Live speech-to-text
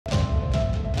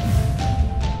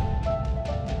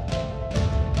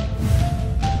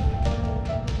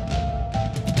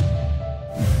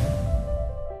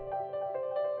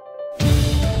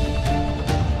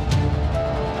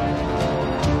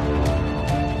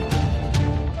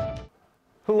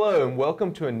Hello and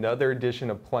welcome to another edition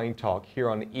of Plain Talk here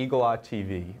on Eagle Eye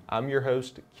TV. I'm your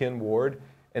host, Ken Ward,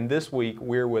 and this week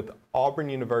we're with Auburn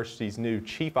University's new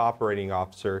Chief Operating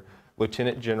Officer,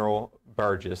 Lieutenant General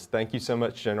Burgess. Thank you so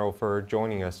much, General, for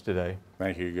joining us today.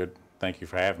 Thank you. Thank you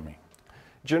for having me.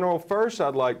 General, first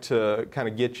I'd like to kind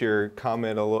of get your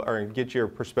comment or get your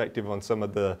perspective on some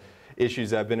of the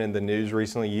issues that have been in the news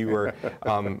recently. You've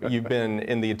been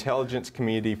in the intelligence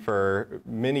community for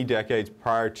many decades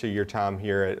prior to your time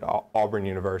here at Auburn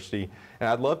University, and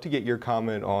I'd love to get your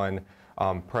comment on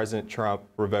President Trump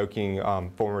revoking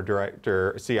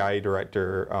former CIA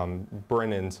Director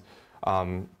Brennan's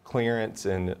clearance,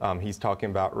 and he's talking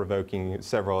about revoking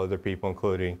several other people,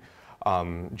 including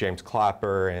James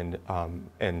Clapper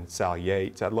and Sal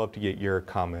Yates. I'd love to get your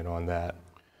comment on that.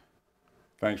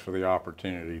 Thanks for the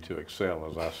opportunity to excel,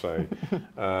 as I say.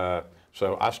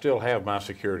 So I still have my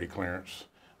security clearance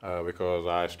because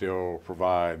I still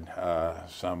provide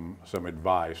some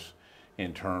advice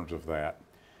in terms of that.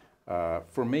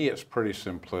 For me, it's pretty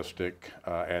simplistic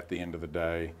at the end of the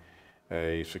day.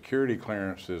 A security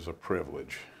clearance is a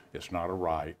privilege. It's not a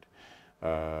right.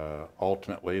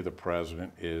 Ultimately, the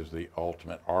president is the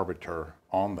ultimate arbiter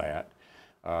on that.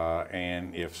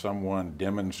 And if someone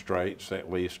demonstrates,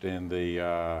 at least in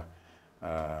the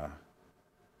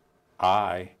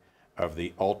eye of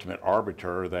the ultimate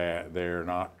arbiter, that they're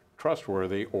not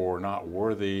trustworthy or not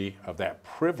worthy of that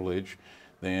privilege,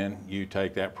 then you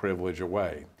take that privilege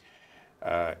away.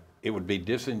 It would be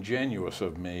disingenuous for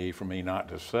me not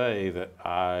to say that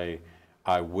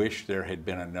I wish there had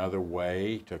been another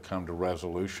way to come to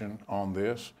resolution on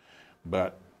this,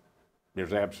 but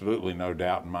there's absolutely no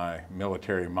doubt in my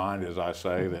military mind, as I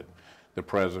say, that the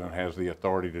president has the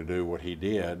authority to do what he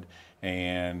did,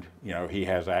 and he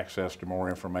has access to more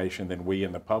information than we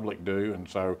in the public do, and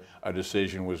so a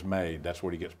decision was made. That's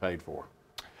what he gets paid for.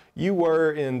 You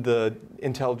were in the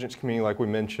intelligence community, like we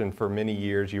mentioned, for many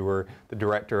years. You were the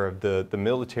director of the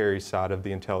military side of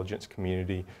the intelligence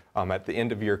community at the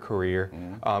end of your career.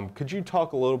 Mm-hmm. Could you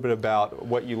talk a little bit about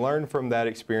what you learned from that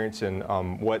experience and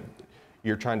what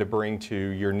you're trying to bring to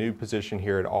your new position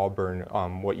here at Auburn,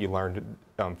 what you learned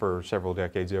for several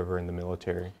decades over in the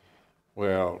military?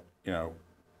 Well,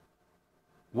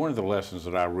 one of the lessons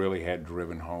that I really had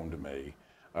driven home to me,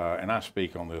 and I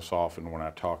speak on this often when I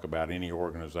talk about any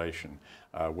organization,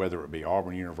 whether it be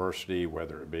Auburn University,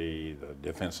 whether it be the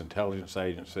Defense Intelligence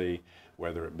Agency,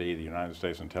 whether it be the United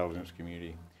States Intelligence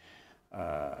Community,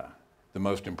 the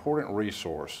most important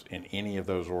resource in any of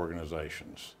those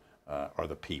organizations are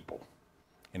the people.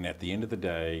 And at the end of the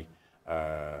day,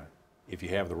 if you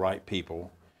have the right people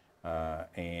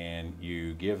and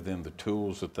you give them the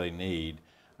tools that they need,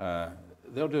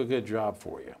 they'll do a good job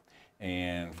for you.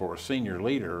 And for a senior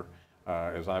leader,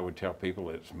 as I would tell people,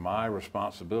 it's my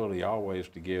responsibility always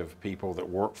to give people that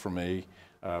work for me,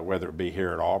 whether it be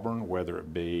here at Auburn, whether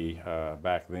it be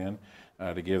back then,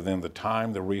 to give them the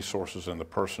time, the resources, and the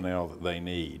personnel that they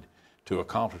need to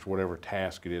accomplish whatever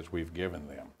task it is we've given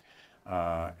them.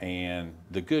 And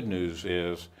the good news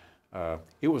is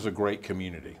it was a great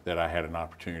community that I had an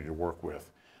opportunity to work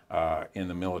with in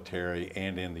the military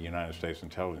and in the United States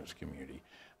intelligence community.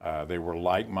 They were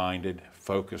like-minded,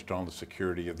 focused on the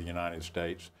security of the United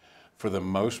States, for the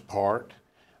most part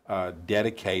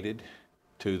dedicated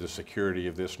to the security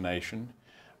of this nation.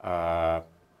 As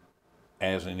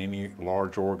in any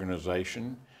large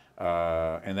organization,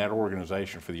 and that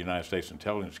organization for the United States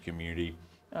intelligence community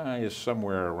is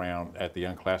somewhere around, at the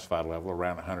unclassified level,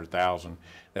 around 100,000.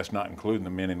 That's not including the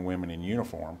men and women in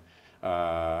uniform.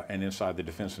 And inside the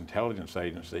Defense Intelligence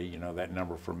Agency, that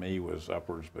number for me was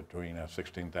upwards between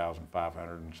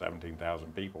 16,500 and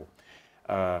 17,000 people.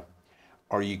 Are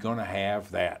you going to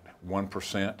have that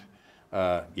 1%?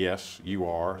 Yes, you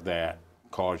are. That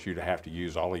cause you to have to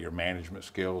use all of your management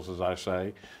skills, as I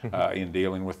say, in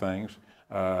dealing with things.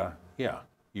 Yeah,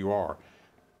 you are.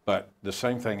 But the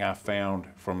same thing I found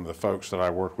from the folks that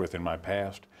I worked with in my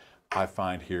past, I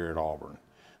find here at Auburn.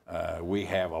 We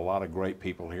have a lot of great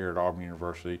people here at Auburn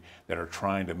University that are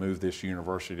trying to move this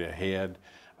university ahead,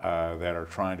 that are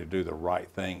trying to do the right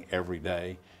thing every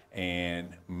day, and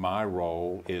my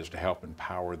role is to help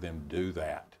empower them do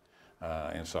that.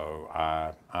 And so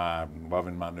I'm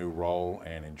loving my new role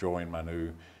and enjoying my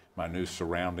new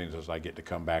surroundings as I get to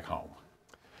come back home.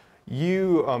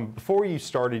 You, before you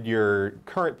started your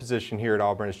current position here at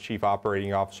Auburn as Chief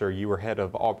Operating Officer, you were head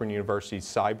of Auburn University's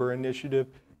Cyber Initiative.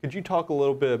 Could you talk a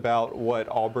little bit about what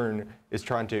Auburn is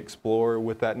trying to explore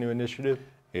with that new initiative?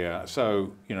 Yeah,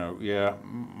 so,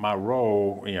 my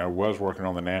role, was working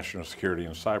on the national security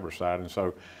and cyber side, and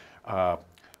so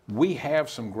we have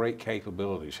some great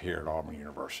capabilities here at Auburn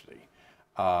University.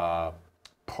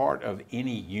 part of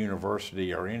any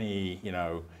university or any,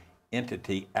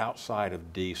 entity outside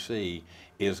of DC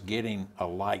is getting a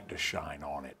light to shine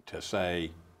on it, to say,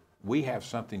 we have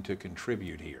something to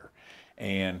contribute here.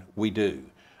 And we do.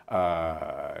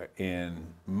 In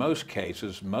most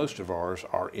cases, most of ours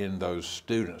are in those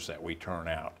students that we turn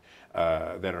out,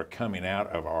 that are coming out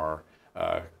of our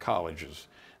colleges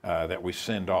that we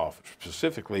send off,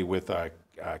 specifically with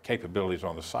capabilities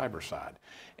on the cyber side.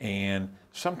 And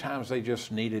sometimes they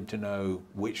just needed to know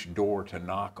which door to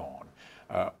knock on,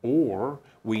 or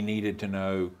we needed to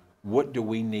know what do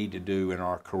we need to do in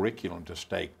our curriculum to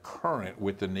stay current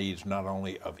with the needs not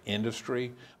only of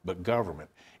industry, but government.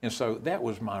 And so that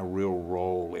was my real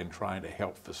role in trying to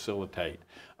help facilitate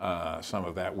some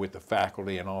of that with the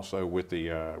faculty and also with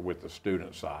the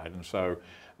student side. And so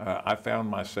I found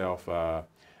myself not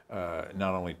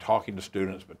only talking to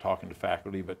students, but talking to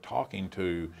faculty, but talking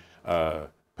to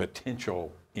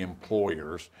potential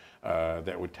employers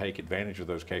that would take advantage of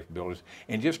those capabilities,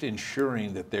 and just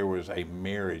ensuring that there was a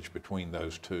marriage between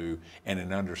those two and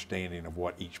an understanding of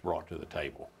what each brought to the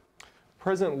table.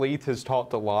 President Leith has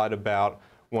talked a lot about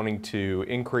wanting to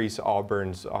increase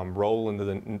Auburn's role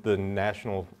in the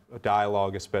national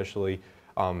dialogue, especially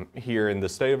here in the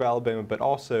state of Alabama, but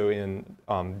also in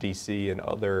DC and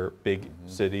other big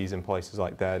cities and places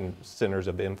like that, and centers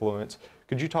of influence.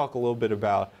 Could you talk a little bit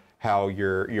about how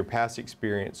your past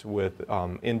experience with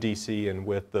in DC and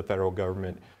with the federal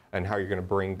government, and how you're going to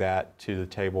bring that to the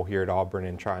table here at Auburn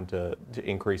and trying to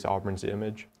increase Auburn's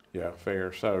image? Yeah,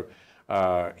 fair. So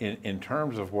in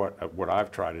terms of what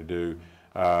I've tried to do,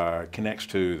 connects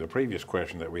to the previous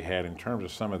question that we had in terms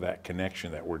of some of that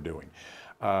connection that we're doing.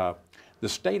 The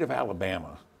state of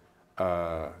Alabama,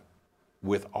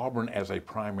 with Auburn as a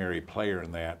primary player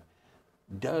in that,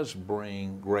 does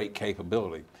bring great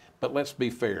capability. But let's be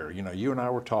fair, you and I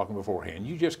were talking beforehand.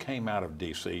 You just came out of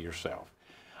DC yourself.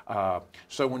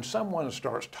 So when someone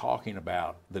starts talking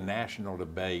about the national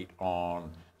debate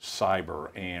on cyber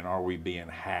and are we being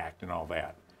hacked and all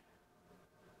that,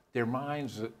 their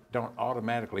minds don't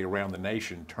automatically around the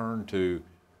nation turn to,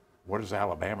 what does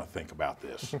Alabama think about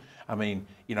this? I mean,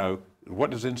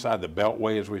 what does inside the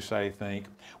Beltway, as we say, think?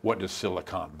 What does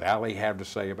Silicon Valley have to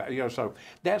say about it? So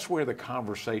that's where the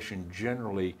conversation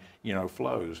generally,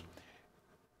 flows.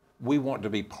 We want to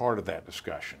be part of that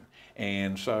discussion.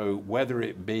 And so whether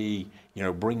it be,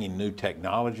 bringing new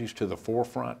technologies to the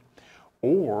forefront,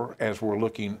 or as we're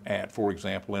looking at, for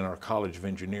example, in our College of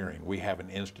Engineering, we have an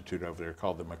institute over there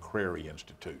called the McCrary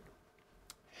Institute.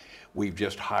 We've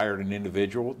just hired an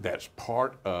individual that's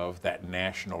part of that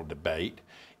national debate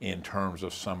in terms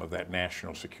of some of that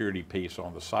national security piece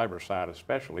on the cyber side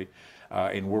especially,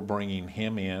 and we're bringing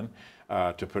him in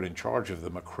to put in charge of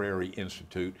the McCrary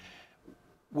Institute,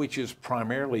 which is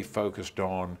primarily focused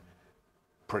on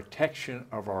protection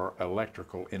of our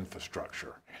electrical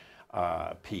infrastructure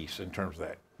piece in terms of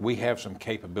that. We have some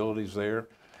capabilities there.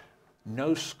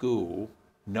 No school,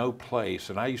 no place,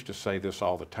 and I used to say this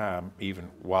all the time, even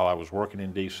while I was working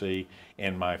in DC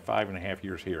and my 5.5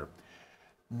 years here,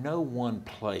 no one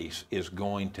place is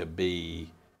going to be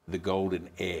the golden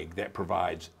egg that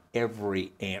provides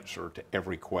every answer to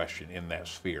every question in that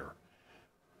sphere.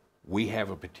 We have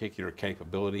a particular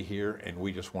capability here, and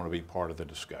we just want to be part of the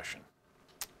discussion.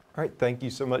 All right, thank you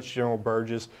so much, General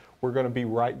Burgess. We're going to be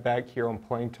right back here on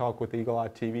Plain Talk with Eagle Eye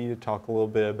TV to talk a little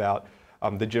bit about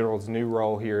the General's new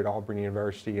role here at Auburn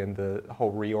University and the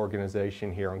whole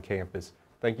reorganization here on campus.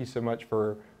 Thank you so much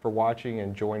for watching,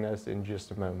 and join us in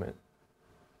just a moment.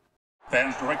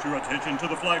 Fans, direct your attention to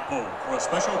the flagpole for a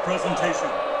special presentation.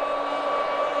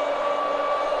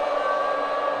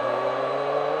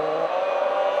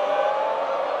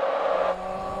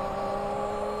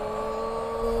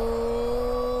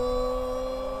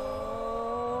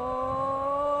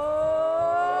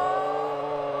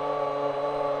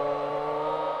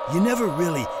 You never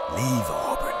really leave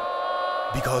Auburn,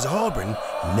 because Auburn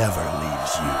never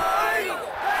leaves you.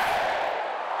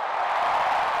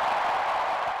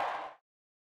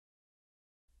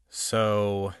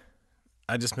 So,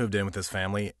 I just moved in with this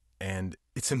family, and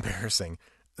it's embarrassing.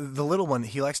 The little one,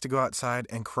 he likes to go outside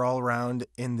and crawl around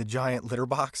in the giant litter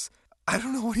box. I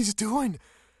don't know what he's doing.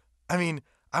 I mean,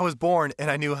 I was born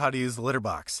and I knew how to use the litter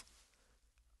box.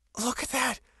 Look at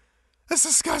that! That's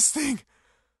disgusting!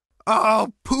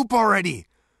 Oh, poop already!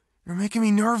 You're making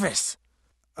me nervous.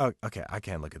 Oh, okay, I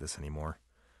can't look at this anymore.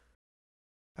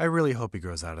 I really hope he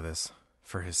grows out of this,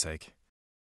 for his sake.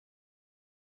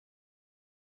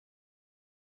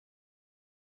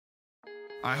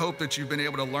 I hope that you've been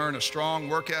able to learn a strong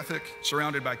work ethic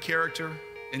surrounded by character,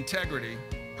 integrity,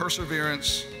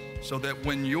 perseverance, so that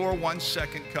when your 1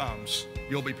 second comes,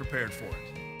 you'll be prepared for it.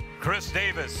 Chris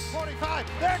Davis. 45,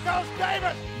 there goes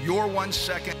Davis! Your 1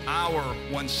 second, our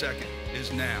 1 second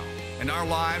is now. And our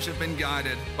lives have been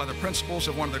guided by the principles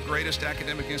of one of the greatest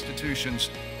academic institutions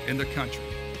in the country,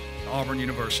 Auburn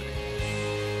University.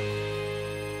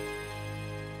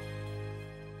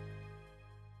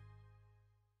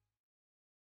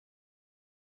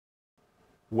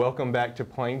 Welcome back to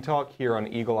Plain Talk here on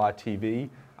Eagle Eye TV.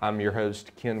 I'm your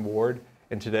host, Ken Ward,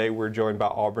 and today we're joined by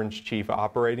Auburn's Chief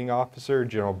Operating Officer,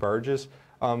 General Burgess.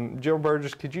 General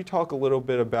Burgess, could you talk a little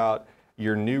bit about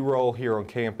your new role here on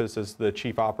campus as the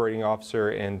Chief Operating Officer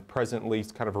and presently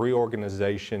kind of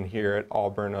reorganization here at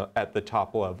Auburn at the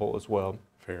top level as well?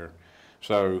 Fair.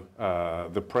 So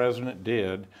the President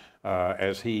did,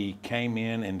 as he came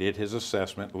in and did his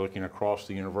assessment looking across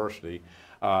the university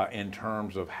in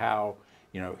terms of how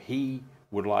he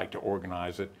would like to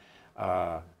organize it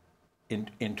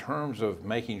in terms of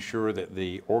making sure that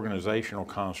the organizational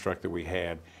construct that we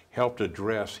had helped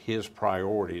address his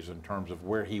priorities in terms of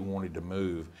where he wanted to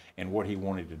move and what he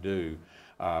wanted to do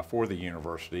for the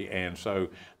university. And so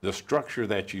the structure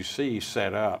that you see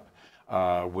set up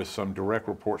with some direct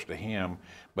reports to him,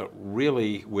 but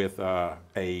really with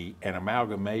an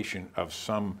amalgamation of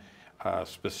some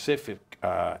specific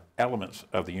elements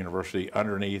of the university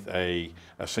underneath a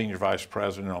senior vice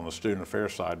president on the student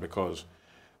affairs side, because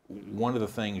one of the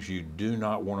things you do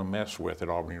not want to mess with at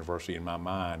Auburn University, in my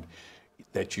mind,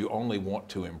 that you only want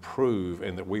to improve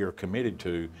and that we are committed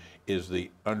to, is the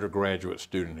undergraduate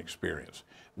student experience,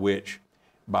 which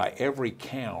by every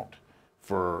count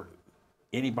for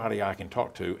anybody I can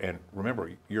talk to, and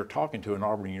remember, you're talking to an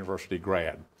Auburn University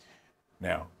grad.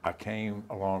 Now, I came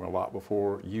along a lot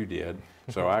before you did,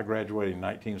 so I graduated in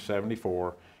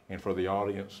 1974, and for the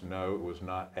audience, no, it was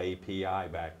not API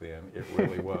back then. It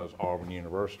really was Auburn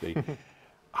University.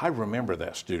 I remember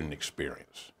that student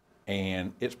experience,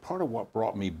 and it's part of what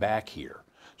brought me back here.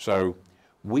 So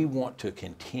we want to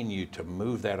continue to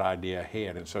move that idea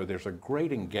ahead, and so there's a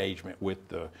great engagement with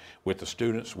the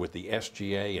students, with the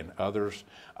SGA and others,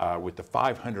 with the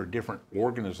 500 different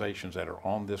organizations that are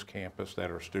on this campus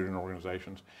that are student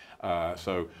organizations.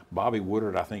 So Bobby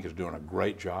Woodard, I think, is doing a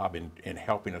great job in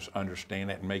helping us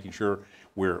understand that and making sure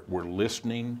we're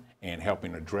listening and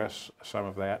helping address some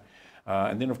of that.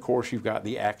 And then, of course, you've got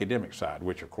the academic side,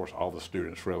 which, of course, all the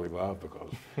students really love,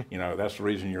 because, that's the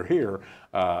reason you're here,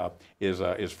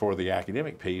 is for the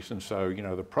academic piece. And so,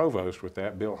 the provost with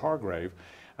that, Bill Hargrave,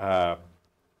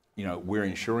 we're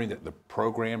ensuring that the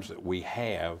programs that we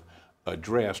have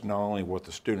address not only what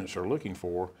the students are looking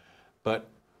for, but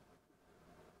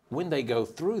when they go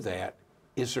through that,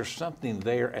 is there something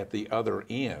there at the other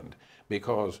end?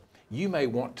 Because you may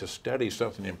want to study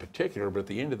something in particular, but at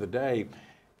the end of the day,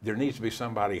 there needs to be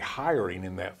somebody hiring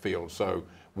in that field. So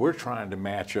we're trying to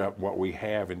match up what we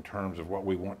have in terms of what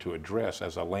we want to address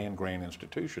as a land-grant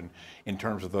institution in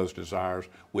terms of those desires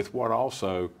with what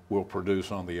also will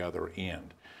produce on the other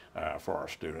end for our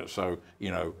students. So,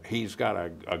 he's got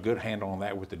a good handle on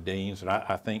that with the deans, and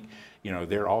I think,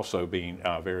 they're also being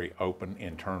very open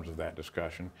in terms of that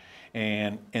discussion.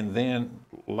 And then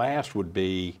last would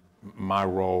be my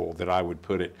role that I would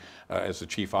put it as the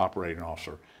Chief Operating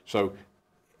Officer. So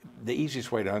the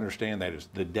easiest way to understand that is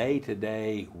the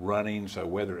day-to-day running, so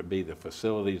whether it be the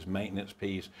facilities maintenance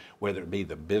piece, whether it be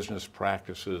the business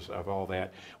practices of all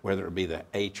that, whether it be the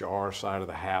HR side of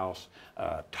the house,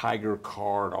 Tiger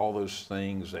Card, all those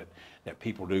things that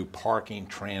people do, parking,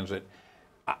 transit.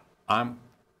 I'm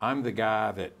the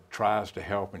guy that tries to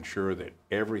help ensure that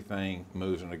everything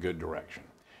moves in a good direction.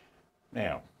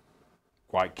 Now,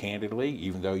 quite candidly,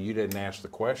 even though you didn't ask the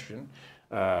question,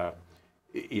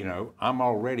 I'm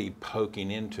already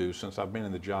poking into, since I've been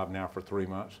in the job now for 3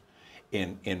 months,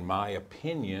 in my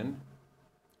opinion,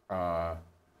 the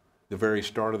very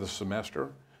start of the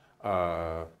semester,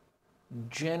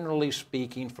 generally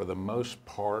speaking, for the most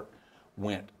part,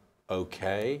 went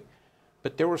okay,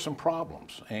 but there were some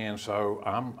problems, and so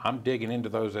I'm digging into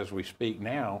those as we speak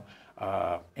now.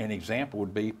 An example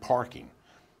would be parking.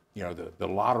 The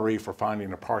lottery for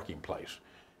finding a parking place.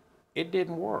 It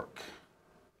didn't work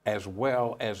as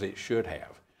well as it should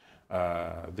have.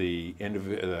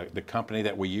 The company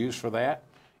that we used for that,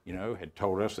 had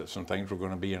told us that some things were going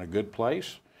to be in a good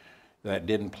place. That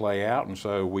didn't play out, and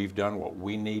so we've done what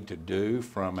we need to do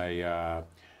from a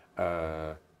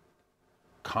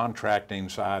contracting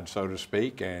side, so to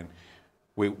speak, and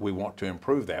we want to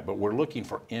improve that. But we're looking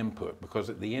for input, because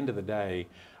at the end of the day,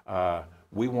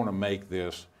 we want to make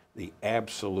this the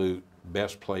absolute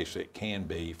best place it can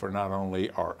be for not only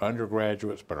our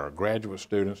undergraduates, but our graduate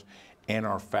students and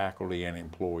our faculty and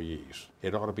employees.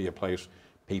 It ought to be a place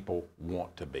people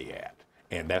want to be at,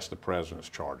 and that's the president's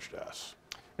charge to us.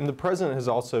 And the president has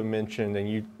also mentioned, and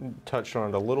you touched on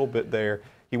it a little bit there,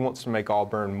 he wants to make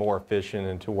Auburn more efficient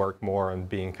and to work more on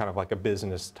being kind of like a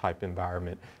business type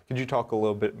environment. Could you talk a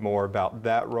little bit more about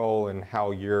that role and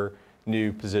how your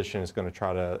new position is going to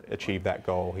try to achieve that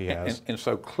goal he has? And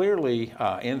so clearly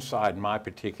inside my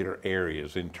particular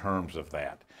areas in terms of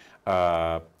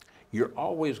that, you're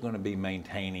always going to be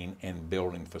maintaining and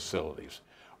building facilities.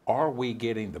 Are we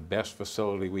getting the best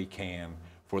facility we can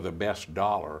for the best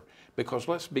dollar? Because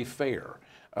let's be fair,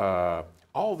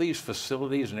 all these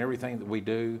facilities and everything that we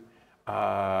do,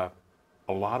 a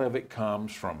lot of it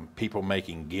comes from people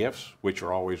making gifts, which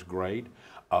are always great.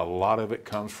 A lot of it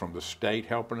comes from the state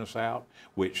helping us out,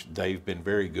 which they've been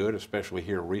very good, especially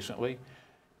here recently.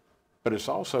 But it's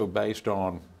also based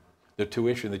on the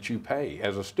tuition that you pay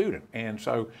as a student. And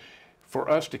so for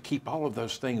us to keep all of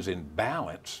those things in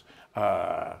balance,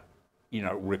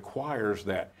 requires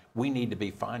that we need to be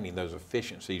finding those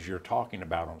efficiencies you're talking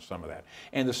about on some of that.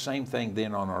 And the same thing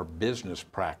then on our business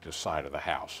practice side of the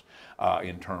house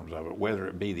in terms of it, whether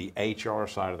it be the HR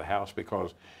side of the house,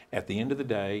 because at the end of the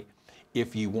day,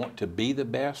 if you want to be the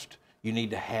best, you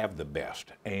need to have the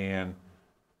best. And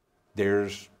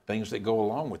there's things that go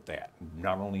along with that,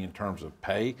 not only in terms of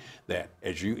pay, that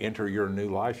as you enter your new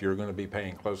life, you're going to be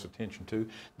paying close attention to,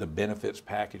 the benefits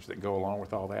package that go along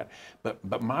with all that.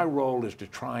 But my role is to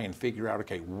try and figure out,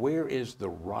 okay, where is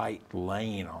the right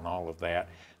lane on all of that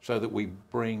so that we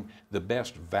bring the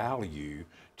best value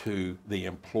to the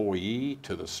employee,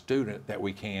 to the student that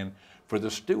we can for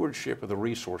the stewardship of the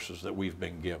resources that we've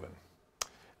been given.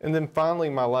 And then finally,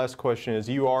 my last question is,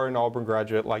 you are an Auburn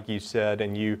graduate, like you said,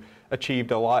 and you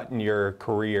achieved a lot in your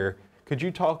career. Could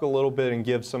you talk a little bit and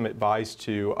give some advice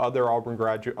to other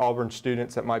Auburn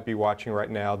students that might be watching right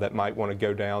now that might want to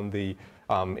go down the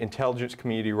intelligence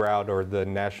community route or the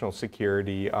national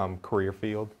security career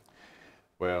field?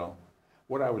 Well,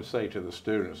 what I would say to the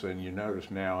students, and you notice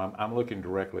now I'm looking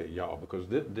directly at y'all because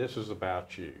this is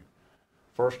about you.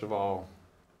 First of all,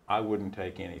 I wouldn't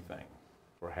take anything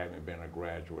for having been a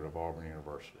graduate of Auburn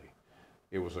University.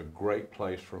 It was a great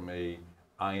place for me.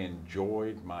 I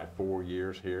enjoyed my 4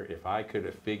 years here. If I could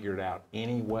have figured out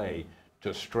any way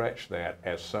to stretch that,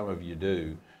 as some of you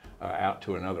do, out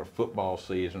to another football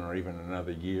season or even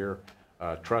another year,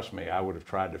 trust me, I would have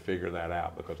tried to figure that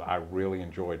out because I really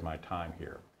enjoyed my time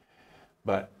here.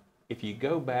 But if you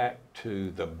go back to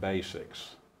the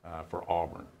basics for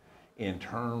Auburn, in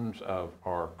terms of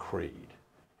our creed,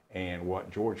 and what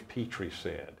George Petrie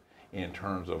said in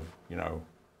terms of,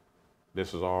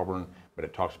 this is Auburn, but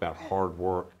it talks about hard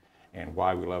work and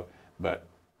why we love, but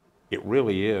it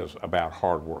really is about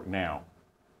hard work. Now,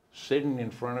 sitting in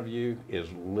front of you is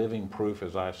living proof,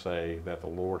 as I say, that the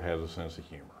Lord has a sense of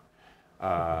humor.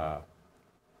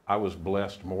 I was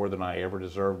blessed more than I ever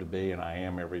deserved to be, and I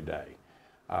am every day.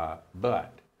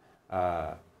 But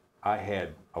I had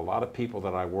a lot of people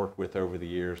that I worked with over the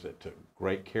years that took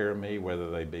great care of me,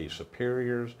 whether they be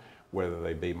superiors, whether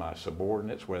they be my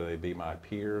subordinates, whether they be my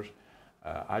peers.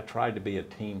 I tried to be a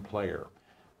team player,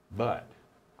 but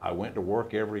I went to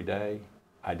work every day.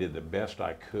 I did the best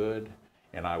I could,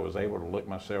 and I was able to look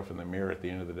myself in the mirror at the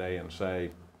end of the day and say,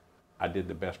 I did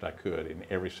the best I could in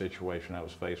every situation I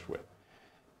was faced with.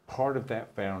 Part of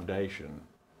that foundation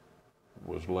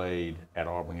was laid at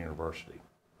Auburn University.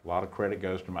 A lot of credit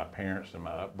goes to my parents and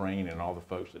my upbringing and all the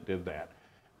folks that did that.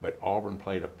 But Auburn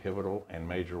played a pivotal and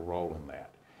major role in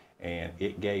that. And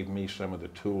it gave me some of the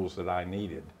tools that I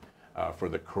needed for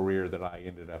the career that I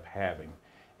ended up having.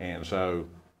 And so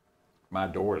my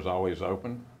door is always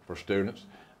open for students,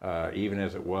 even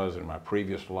as it was in my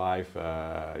previous life, when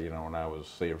I was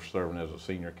serving as a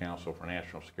senior counsel for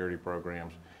national security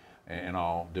programs and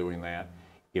all, doing that.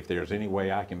 If there's any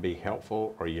way I can be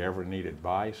helpful or you ever need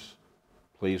advice,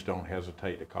 please don't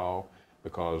hesitate to call,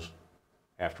 because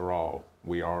after all,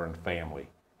 we are in family,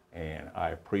 and I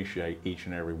appreciate each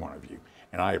and every one of you.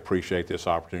 And I appreciate this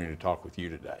opportunity to talk with you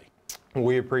today.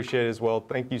 We appreciate it as well.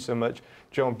 Thank you so much,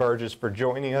 Ronald Burgess, for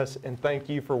joining us, and thank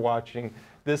you for watching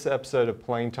this episode of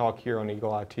Plain Talk here on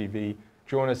Eagle Eye TV.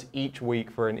 Join us each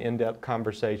week for an in-depth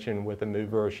conversation with a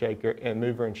mover and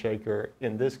shaker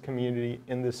in this community,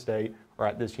 in this state, or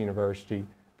at this university.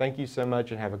 Thank you so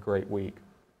much, and have a great week.